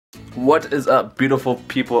What is up, beautiful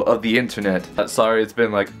people of the internet? Sorry, it's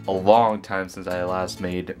been like a long time since I last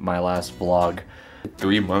made my last vlog.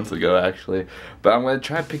 3 months ago, actually. But I'm gonna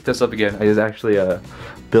try and pick this up again. I just actually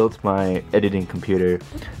built my editing computer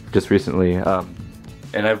just recently. And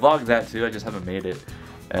I vlogged that too, I just haven't made it.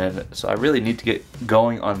 And so I really need to get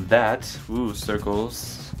going on that. Ooh,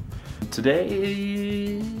 circles.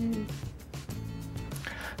 Today...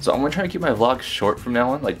 So I'm gonna try to keep my vlogs short from now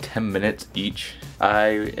on, like 10 minutes each.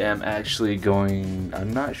 I am actually going,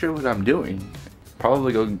 I'm not sure what I'm doing.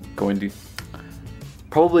 Probably going to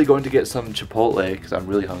get some Chipotle because I'm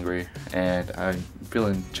really hungry and I'm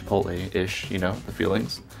feeling Chipotle-ish, you know, the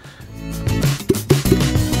feelings.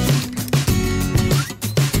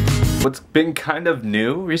 What's been kind of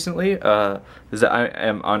new recently is that I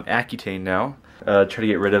am on Accutane now. Try to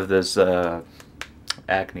get rid of this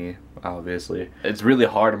acne, obviously. It's really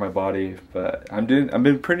hard on my body, but I've been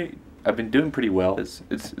doing pretty well.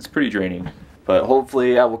 It's pretty draining, but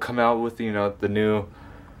hopefully I will come out with, you know, the new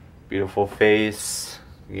beautiful face,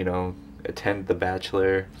 you know, attend The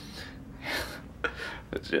Bachelor.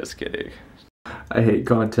 Just kidding. I hate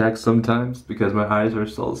contacts sometimes because my eyes are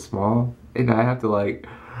so small and I have to like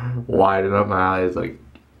widen up my eyes like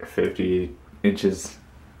 50 inches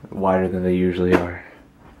wider than they usually are.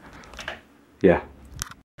 Yeah.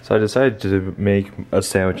 So I decided to make a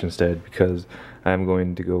sandwich instead because I'm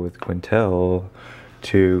going to go with Quintel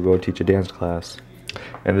to go teach a dance class.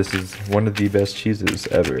 And this is one of the best cheeses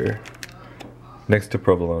ever. Next to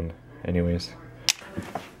provolone, anyways.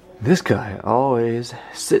 This guy always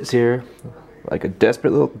sits here like a desperate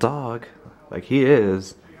little dog, like he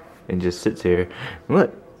is, and just sits here.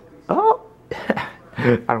 Look, oh,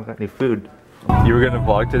 I don't got any food. You were gonna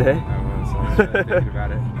vlog today? I was thinking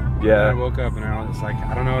about it. Yeah. And I woke up and I was like,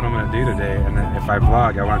 I don't know what I'm gonna do today. And if I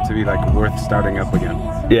vlog, I want it to be like worth starting up again.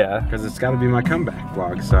 Yeah. Because it's got to be my comeback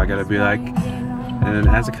vlog. So I got to be like, and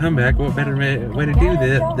as a comeback, what better way to do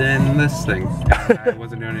that than this thing? I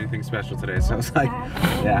wasn't doing anything special today, so I was like,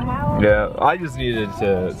 yeah. Yeah, I just needed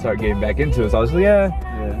to start getting back into it. So I was like, yeah,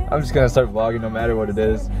 I'm just gonna start vlogging no matter what it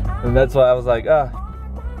is. And that's why I was like,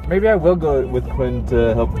 maybe I will go with Quinn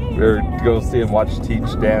to help, or to go see him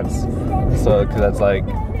teach dance. So, cause that's like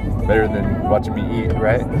better than watching me eat,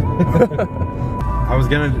 right? I was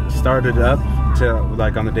gonna start it up to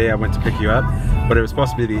like on the day I went to pick you up, but it was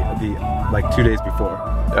supposed to be the like 2 days before.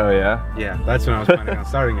 Oh yeah? Yeah, that's when I was planning on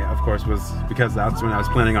starting it, of course, was because that's when I was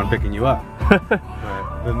planning on picking you up. But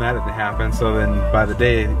then that didn't happen, so then by the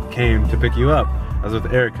day it came to pick you up, I was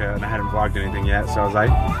with Erica and I hadn't vlogged anything yet, so I was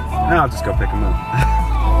like, I'll just go pick him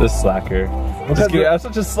up. This slacker. Just kidding, I'm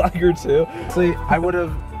such a slacker too. See, I would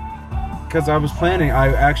have, because I was planning,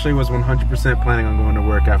 I actually was 100% planning on going to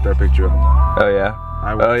work after I picked you up. Oh yeah?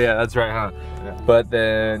 Oh yeah, that's right, huh? Yeah. But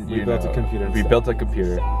then we built a computer. We built a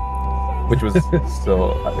computer, which was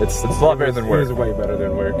still it's a lot better than work. It was way better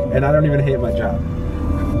than work, and I don't even hate my job.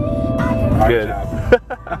 Good.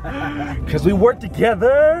 Because we worked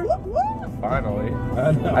together. Finally,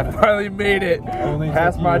 I finally made it.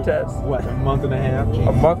 Passed my test. What, a month and a half? Jeez.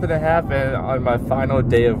 A month and a half, and on my final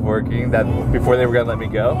day of working, that before they were gonna let me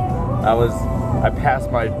go, I passed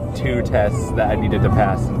my 2 tests that I needed to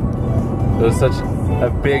pass. It was such a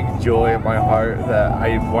big joy in my heart that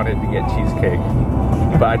I wanted to get cheesecake,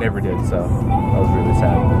 but I never did, so I was really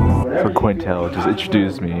sad. For Quintel just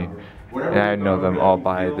introduced me, and I know them all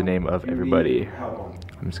by the name of Everybody.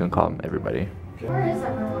 I'm just gonna call them Everybody. Where is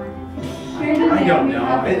everyone? I don't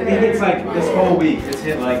know. It's like this whole week. It's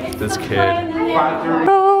hit like this kid.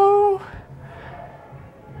 5:30.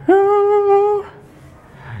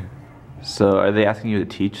 So are they asking you to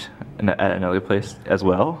teach at another place as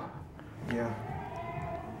well? Yeah.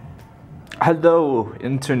 Hello,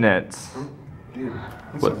 internet. Dude,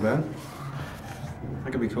 what's up, man?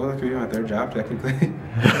 That could be cool. That could be my 3rd job, technically.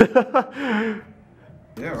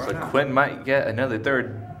 Yeah, right. So now. Quinn might get another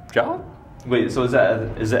 3rd job? Wait, so is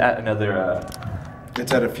it at another?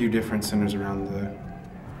 It's at a few different centers around the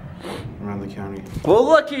county. Well,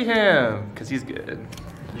 lucky him, cause he's good.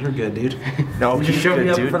 You're good, dude. No, you showed me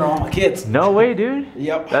up in front of all my kids. No way, dude.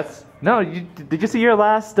 Yep. Did you see your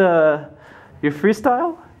last your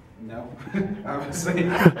freestyle? No. I wasn't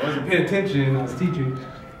paying attention. I was teaching.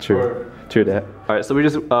 True. True that. All right, so we're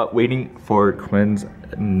just waiting for Quinn's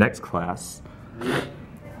next class.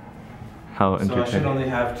 How entertaining. So I should only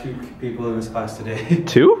have 2 people in this class today.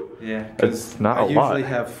 2? Yeah. That's not a lot. I usually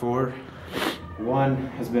have 4. 1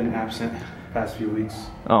 has been absent the past few weeks.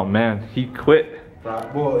 Oh man, he quit.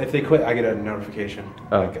 Well, if they quit, I get a notification.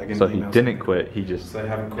 Oh, like, I get so an he email didn't saying quit. He just they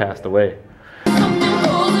haven't quit. passed away.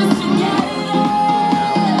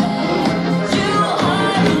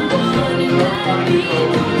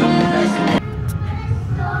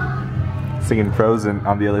 Singing Frozen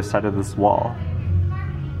on the other side of this wall.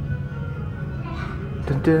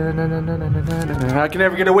 I can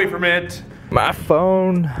never get away from it. My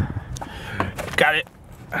phone. Got it.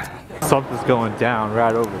 Something's going down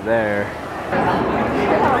right over there.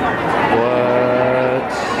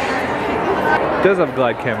 What? It does have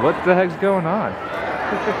glide cam. What the heck's going on?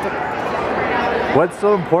 What's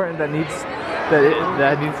so important that needs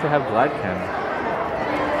to have glide cam?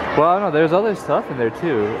 Well, I don't know. There's other stuff in there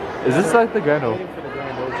too. Is this like the Grand Ocean?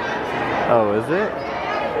 Oh, is it?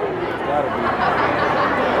 It's gotta be.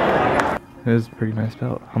 It is a pretty nice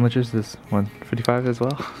belt. How much is this one? 55 as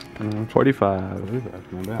well?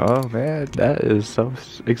 45. Oh man, that is so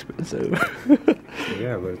expensive.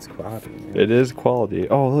 Yeah, but it's quality. Man. It is quality.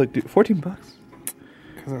 Oh look, dude, 14 bucks.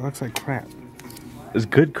 Because it looks like crap. It's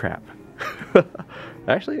good crap.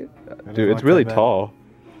 Actually, dude, it's really tall.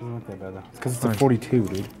 It doesn't look that bad though. It's because it's a 42,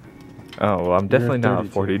 dude. Oh, well, I'm definitely not a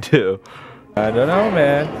 42. I don't know,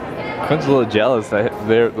 man. Quinn's a little jealous that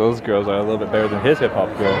those girls are a little bit better than his hip hop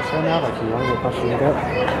girls. So now, like, you want to go push it up?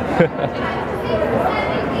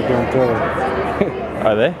 They're doing Thriller.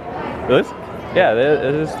 Are they? Really? Yeah,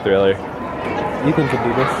 it is Thriller. Ethan could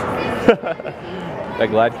do this. That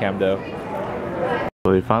glide cam though.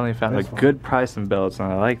 So we finally found a good price in belts,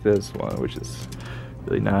 and I like this one, which is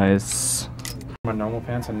really nice. My normal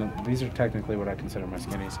pants, and these are technically what I consider my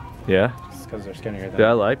skinnies. Yeah? Just because they're skinnier than Yeah,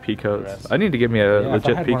 I like peacoats. I need to get me a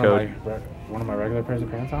legit peacoat. One of my regular pairs of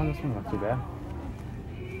pants on, this one not too bad.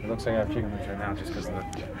 It looks like I have chicken legs right now just because of the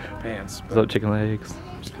pants. What's up, chicken legs?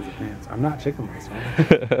 Just because of the pants. I'm not chicken legs,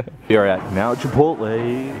 man. We are at Now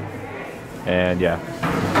Chipotle. And yeah.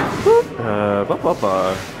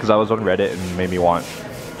 Because I was on Reddit and it made me want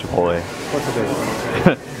Chipotle. What's the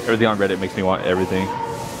date? Everything on Reddit makes me want everything.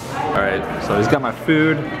 Alright, so he's got my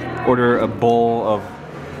food. Order a bowl of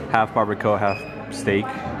half barbacoa, half steak.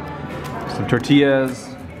 Some tortillas.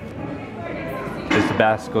 His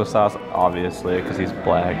Tabasco sauce, obviously, because he's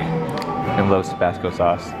black and loves Tabasco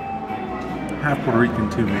sauce. Half Puerto Rican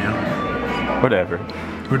too, man. Whatever.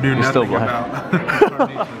 We're doing You're still nothing black.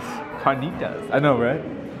 about Carnitas. I know, right?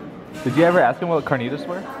 Did you ever ask him what carnitas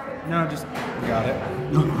were? No, just got it.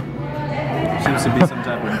 Seems to be some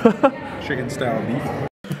type of chicken style beef.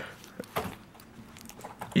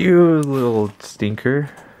 You little stinker.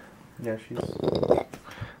 Yeah, she's...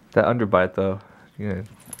 That underbite though. Yeah.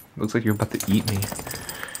 Looks like you're about to eat me.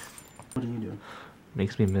 What do you do?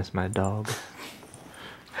 Makes me miss my dog.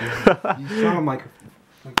 You saw him like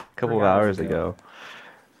a couple of hours ago.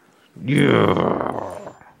 Yeah.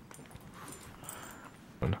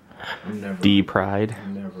 D pride.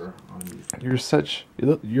 Never on You're such.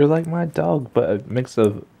 You're like my dog, but a mix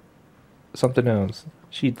of something else.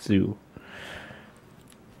 Shih Tzu.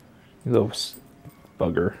 You little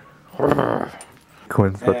bugger.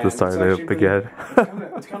 Quinn stepped aside up again.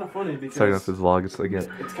 It's kind of funny because starting up his vlogs again.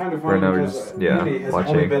 It's kind of funny right now we're because just Minnie has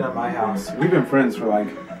watching. only been at my house. We've been friends for like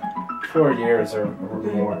 4 years or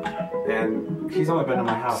more, and she's only been at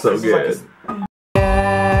my house. So this good. Is like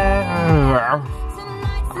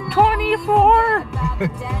 24,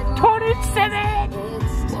 27.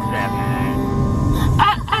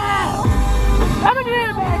 I'm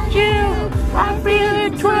gonna about you. I'm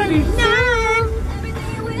feeling 29.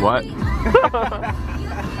 What?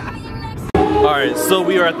 Alright, so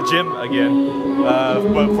we are at the gym again,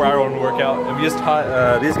 but for our own workout, and we just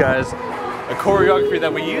taught these guys a choreography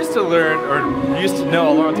that we used to learn, or used to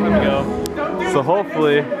know a long time ago. So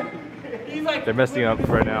hopefully, they're messing up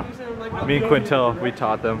right now. Me and Quintel, we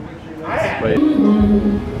taught them. Wait.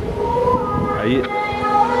 Are you?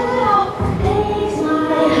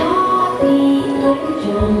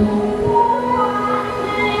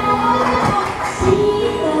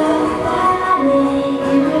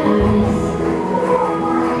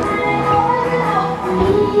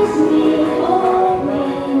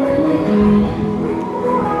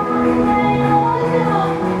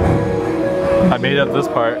 I made up this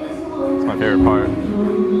part. It's my favorite part.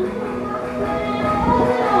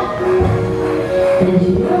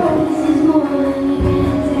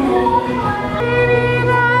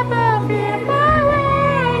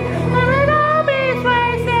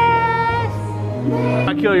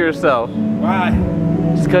 Don't kill yourself. why?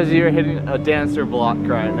 Just because you're hitting a dancer block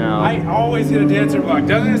right now. I always hit a dancer block.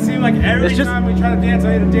 Doesn't it seem like every It's just- time we try to dance,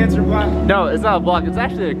 I hit a dancer block? No, it's not a block. It's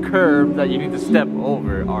actually a curb that you need to step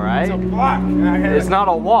over, alright? It's a block. It's not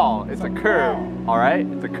a wall. It's a curb, alright?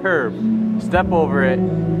 It's a curb. Step over it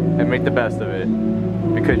and make the best of it.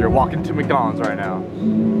 Because you're walking to McDonald's right now.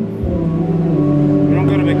 We don't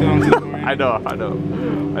go to McDonald's anymore. I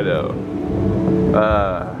know.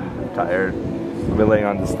 Tired. I've been laying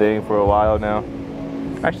on this thing for a while now.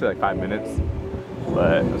 Actually like 5 minutes,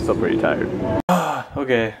 but I'm still pretty tired.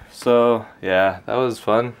 Okay, so yeah, that was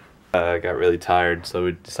fun. I got really tired, so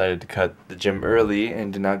we decided to cut the gym early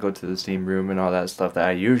and did not go to the steam room and all that stuff that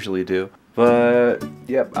I usually do. But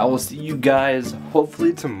yep, I will see you guys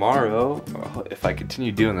hopefully tomorrow if I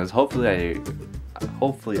continue doing this. Hopefully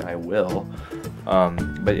I will.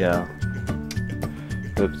 But yeah,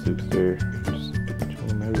 Flip Soupster, just chilling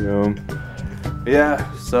in my room. But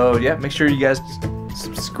yeah, so yeah, make sure you guys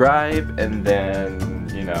subscribe and then,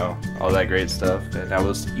 you know, all that great stuff. And I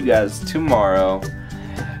will see you guys tomorrow.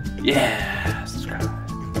 Yeah.